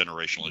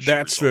intergenerational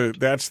issue.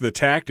 That's the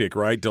tactic,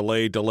 right?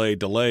 Delay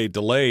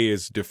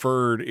is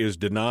deferred, is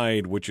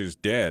denied, which is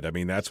dead. I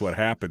mean, that's what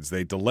happens.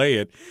 They delay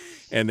it,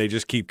 and they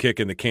just keep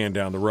kicking the can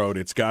down the road.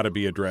 It's got to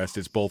be addressed.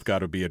 It's both got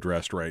to be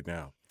addressed right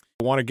now.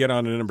 I want to get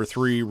on to number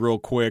 3 real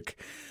quick.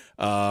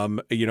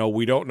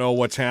 We don't know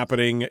what's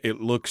happening. It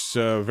looks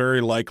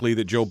very likely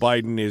that Joe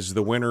Biden is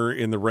the winner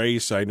in the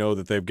race. I know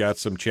that they've got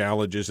some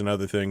challenges and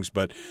other things,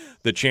 but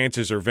the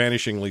chances are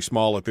vanishingly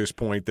small at this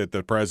point that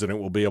the president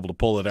will be able to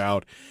pull it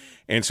out.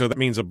 And so that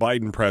means a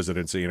Biden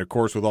presidency. And, of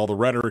course, with all the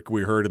rhetoric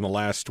we heard in the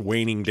last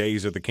waning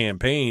days of the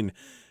campaign,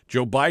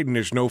 Joe Biden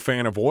is no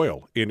fan of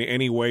oil in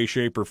any way,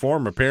 shape, or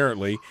form,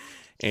 apparently.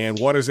 And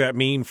what does that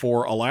mean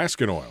for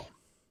Alaskan oil?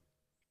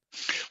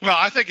 Well,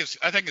 I think it's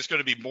going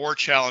to be more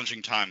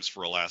challenging times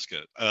for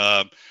Alaska.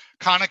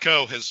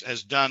 Conoco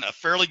has done a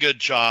fairly good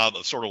job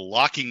of sort of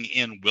locking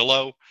in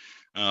Willow,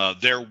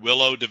 their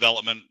Willow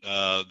development,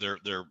 their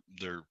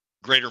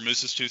Greater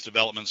Moose's Tooth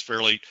development's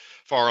fairly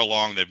far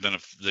along. They've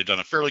done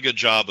a fairly good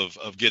job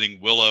of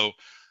getting Willow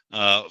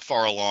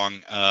far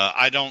along.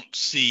 I don't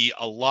see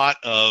an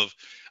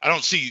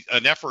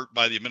effort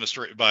by a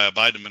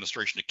Biden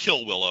administration to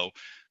kill Willow,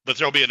 but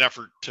there'll be an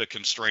effort to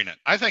constrain it.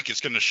 I think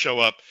it's going to show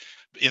up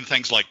in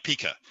things like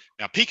Pica.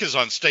 Now, Pica is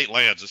on state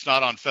lands; it's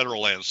not on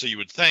federal lands. So you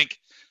would think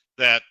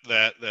that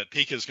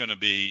Pica is going to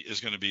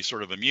be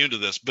sort of immune to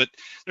this, but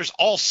there's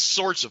all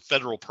sorts of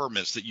federal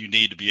permits that you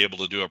need to be able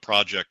to do a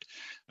project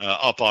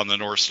up on the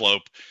North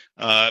Slope,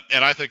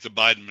 and I think the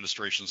Biden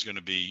administration is going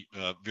to be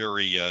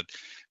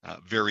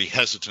very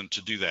hesitant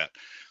to do that.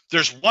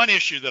 There's one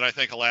issue that I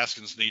think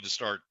Alaskans need to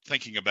start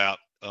thinking about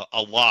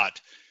a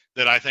lot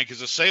that I think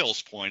is a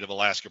sales point of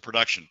Alaska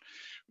production.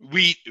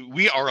 We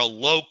are a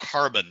low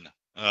carbon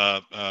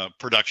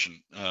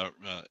production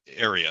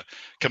area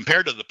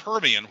compared to the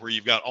Permian, where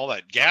you've got all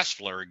that gas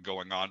flaring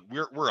going on.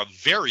 We're a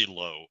very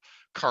low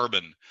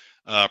carbon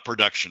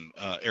production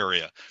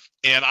area,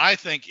 and I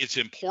think it's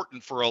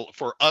important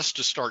for us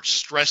to start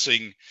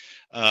stressing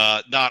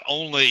not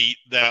only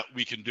that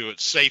we can do it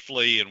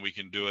safely and we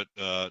can do it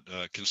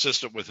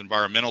consistent with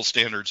environmental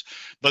standards,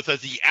 but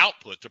that the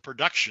output, the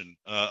production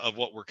of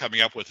what we're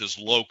coming up with is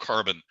low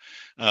carbon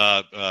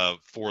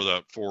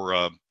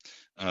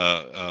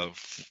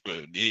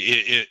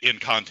in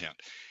content.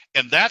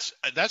 And that's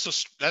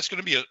going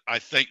to be, I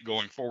think,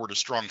 going forward, a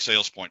strong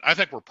sales point. I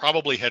think we're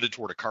probably headed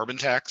toward a carbon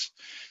tax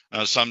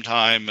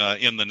sometime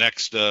in the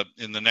next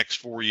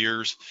 4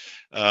 years,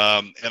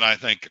 and I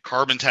think a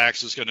carbon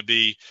tax is going to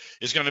be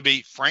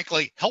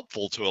frankly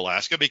helpful to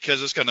Alaska,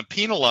 because it's going to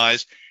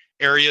penalize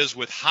areas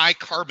with high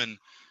carbon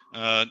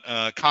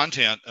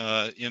content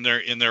in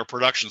their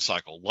production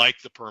cycle, like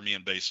the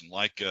Permian Basin,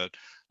 like a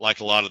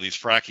lot of these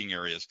fracking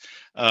areas.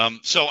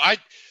 So I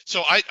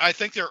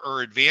think there are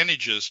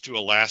advantages to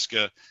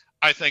Alaska.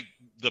 I think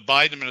the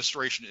Biden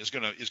administration is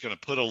going to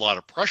put a lot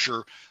of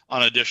pressure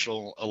on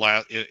additional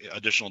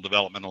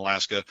development in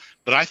Alaska,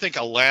 but I think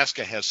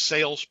Alaska has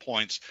sales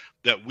points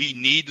that we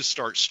need to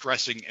start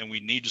stressing and we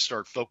need to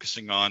start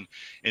focusing on,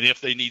 and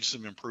if they need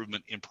some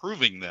improvement,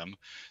 improving them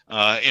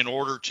in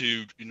order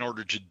to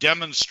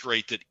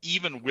demonstrate that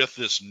even with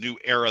this new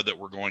era that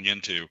we're going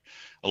into,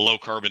 a low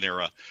carbon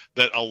era,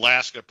 that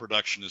Alaska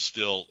production is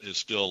still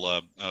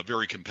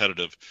very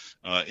competitive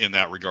in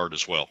that regard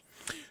as well.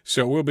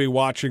 So we'll be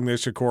watching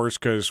this, of course,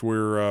 because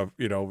we're,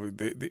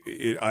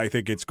 I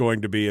think it's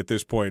going to be at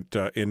this point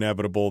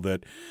inevitable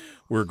that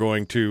we're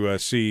going to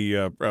see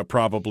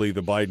probably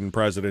the Biden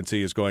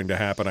presidency is going to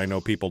happen. I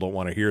know people don't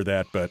want to hear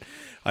that, but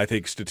I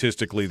think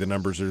statistically the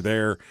numbers are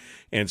there,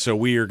 and so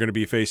we are going to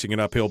be facing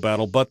an uphill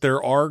battle. But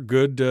there are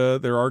good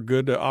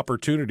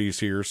opportunities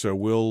here, so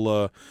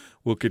we'll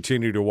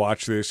continue to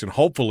watch this, and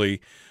hopefully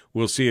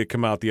we'll see it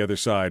come out the other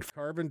side.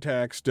 Carbon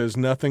tax does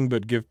nothing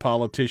but give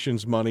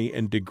politicians money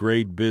and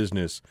degrade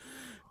business.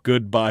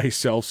 Goodbye,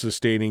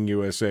 self-sustaining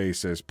USA,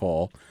 says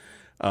Paul.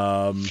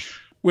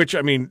 Which,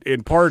 I mean,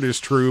 in part is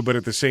true, but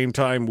at the same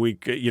time,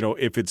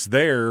 if it's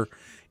there,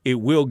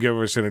 it will give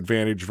us an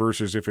advantage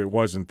versus if it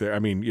wasn't there. I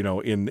mean,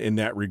 in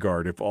that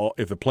regard,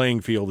 if the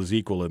playing field is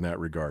equal in that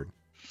regard.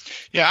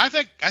 Yeah, I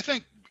think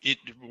it,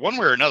 one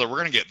way or another, we're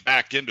going to get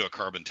backed into a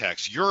carbon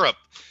tax. Europe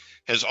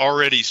has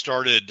already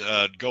started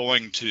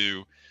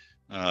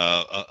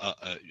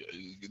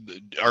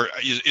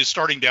is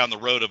starting down the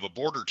road of a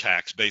border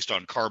tax based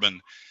on carbon.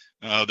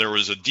 There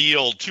was a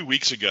deal 2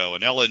 weeks ago,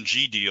 an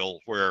LNG deal,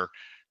 where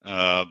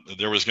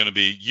there was going to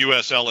be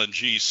U.S.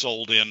 LNG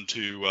sold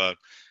into a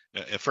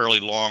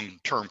fairly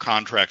long-term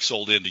contract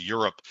sold into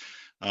Europe,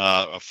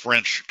 a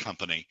French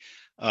company.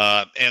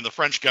 And the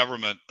French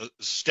government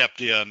stepped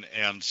in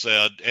and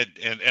said,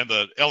 and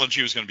the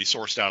LNG was going to be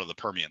sourced out of the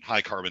Permian,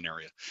 high carbon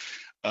area.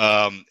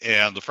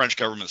 And the French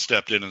government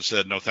stepped in and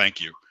said, no,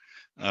 thank you,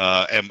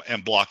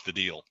 and blocked the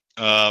deal.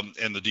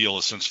 And the deal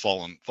has since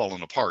fallen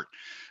apart.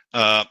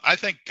 I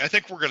think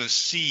we're going to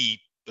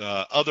see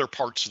other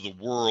parts of the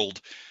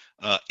world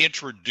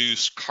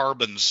introduce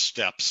carbon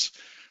steps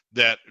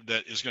that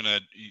is going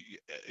to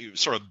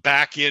sort of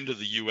back into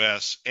the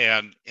U.S.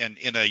 and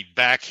in a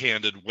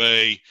backhanded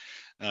way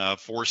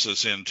force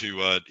us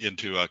into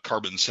a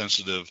carbon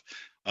sensitive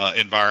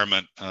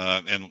environment,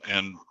 and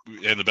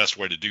the best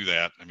way to do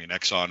that. I mean,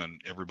 Exxon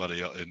and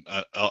everybody and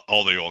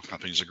all the oil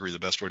companies agree the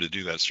best way to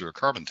do that is through a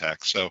carbon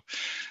tax. So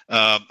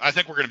I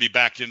think we're going to be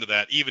back into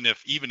that, even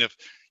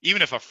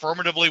if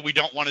affirmatively we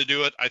don't want to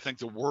do it. I think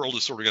the world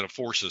is sort of going to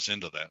force us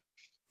into that.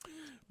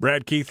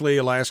 Brad Keithley,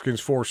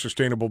 Alaskans for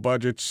Sustainable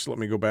Budgets. Let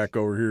me go back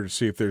over here to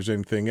see if there's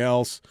anything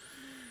else.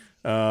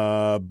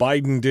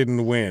 Biden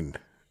didn't win.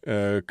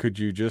 Could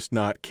you just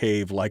not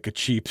cave like a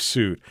cheap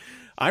suit?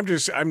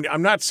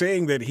 I'm not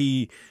saying that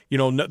he,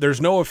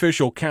 there's no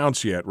official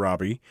counts yet,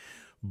 Robbie.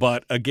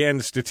 But again,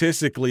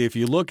 statistically, if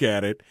you look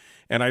at it,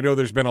 and I know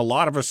there's been a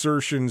lot of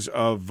assertions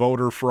of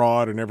voter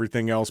fraud and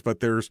everything else,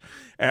 but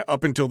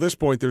up until this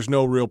point, there's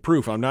no real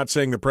proof. I'm not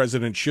saying the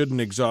president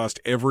shouldn't exhaust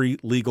every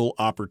legal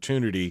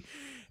opportunity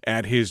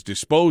at his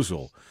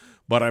disposal.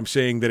 But I'm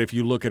saying that if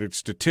you look at it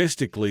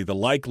statistically, the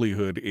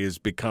likelihood is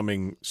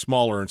becoming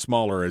smaller and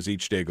smaller as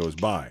each day goes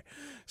by.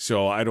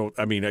 So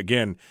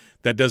again,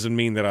 that doesn't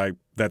mean that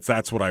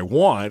that's what I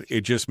want.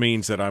 It just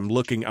means that I'm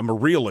a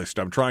realist.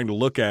 I'm trying to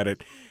look at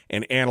it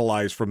and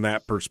analyze from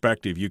that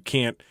perspective. You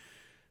can't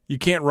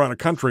run a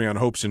country on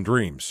hopes and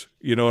dreams.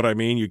 You know what I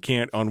mean? You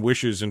can't on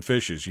wishes and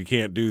fishes. You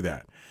can't do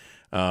that.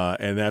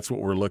 And that's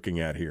what we're looking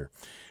at here.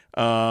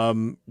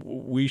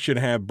 We should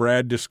have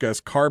Brad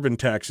discuss carbon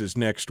taxes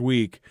next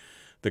week.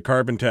 The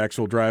carbon tax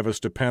will drive us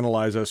to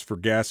penalize us for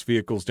gas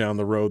vehicles down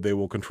the road. They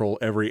will control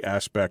every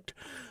aspect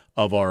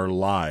of our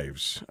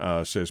lives,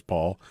 says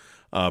Paul.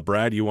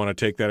 Brad, you want to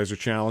take that as a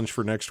challenge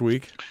for next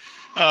week?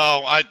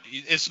 Oh,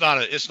 it's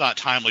not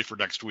timely for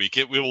next week.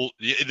 In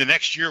the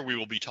next year we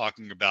will be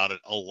talking about it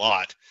a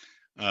lot.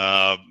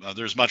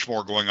 There's much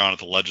more going on at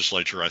the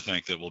legislature, I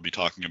think, that we'll be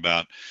talking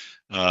about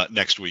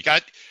next week.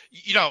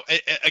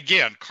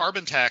 Again,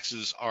 carbon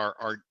taxes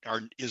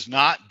is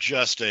not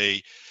just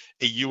a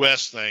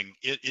U.S. thing.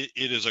 It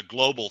is a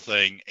global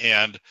thing,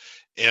 and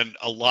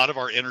a lot of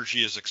our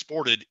energy is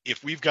exported.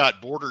 If we've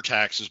got border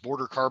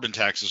carbon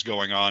taxes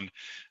going on,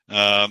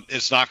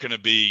 it's not going to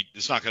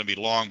be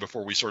long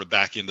before we sort of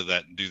back into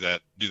that and do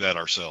that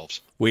ourselves.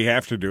 We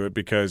have to do it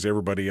because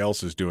everybody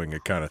else is doing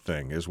it, kind of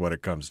thing, is what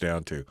it comes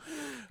down to.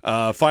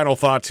 Final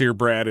thoughts here,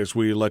 Brad, as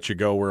we let you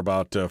go. We're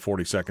about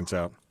 40 seconds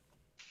out.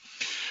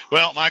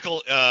 Well,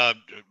 Michael,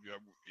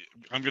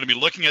 I'm going to be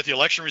looking at the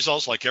election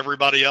results like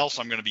everybody else.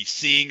 I'm going to be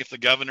seeing if the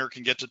governor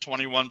can get to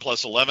 21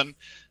 plus 11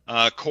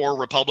 core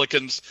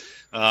Republicans.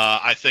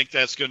 I think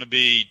that's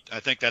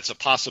a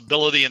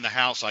possibility in the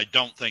House. I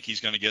don't think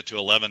he's going to get to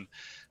 11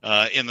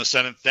 in the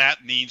Senate.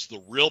 That means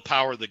the real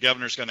power the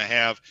governor's going to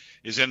have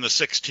is in the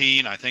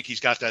 16. I think he's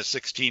got that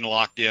 16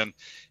 locked in.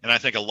 And I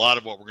think a lot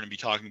of what we're going to be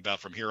talking about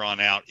from here on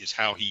out is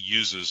how he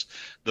uses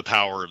the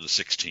power of the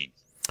 16.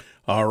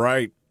 All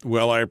right.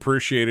 Well, I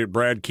appreciate it.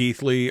 Brad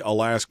Keithley,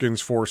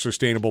 Alaskans for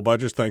Sustainable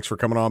Budgets. Thanks for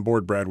coming on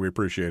board, Brad. We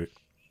appreciate it.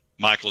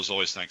 Michael, as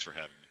always, thanks for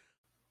having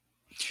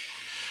me.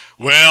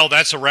 Well,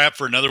 that's a wrap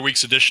for another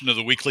week's edition of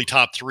the Weekly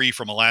Top 3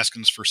 from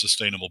Alaskans for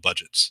Sustainable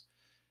Budgets.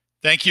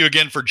 Thank you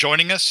again for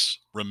joining us.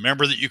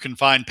 Remember that you can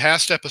find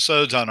past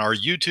episodes on our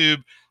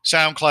YouTube,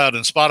 SoundCloud,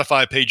 and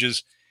Spotify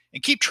pages,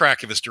 and keep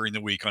track of us during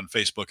the week on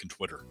Facebook and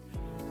Twitter.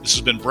 This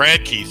has been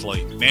Brad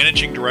Keithley,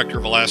 Managing Director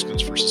of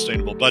Alaskans for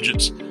Sustainable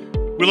Budgets.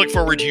 We look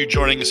forward to you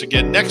joining us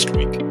again next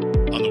week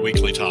on the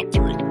Weekly Top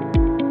 3.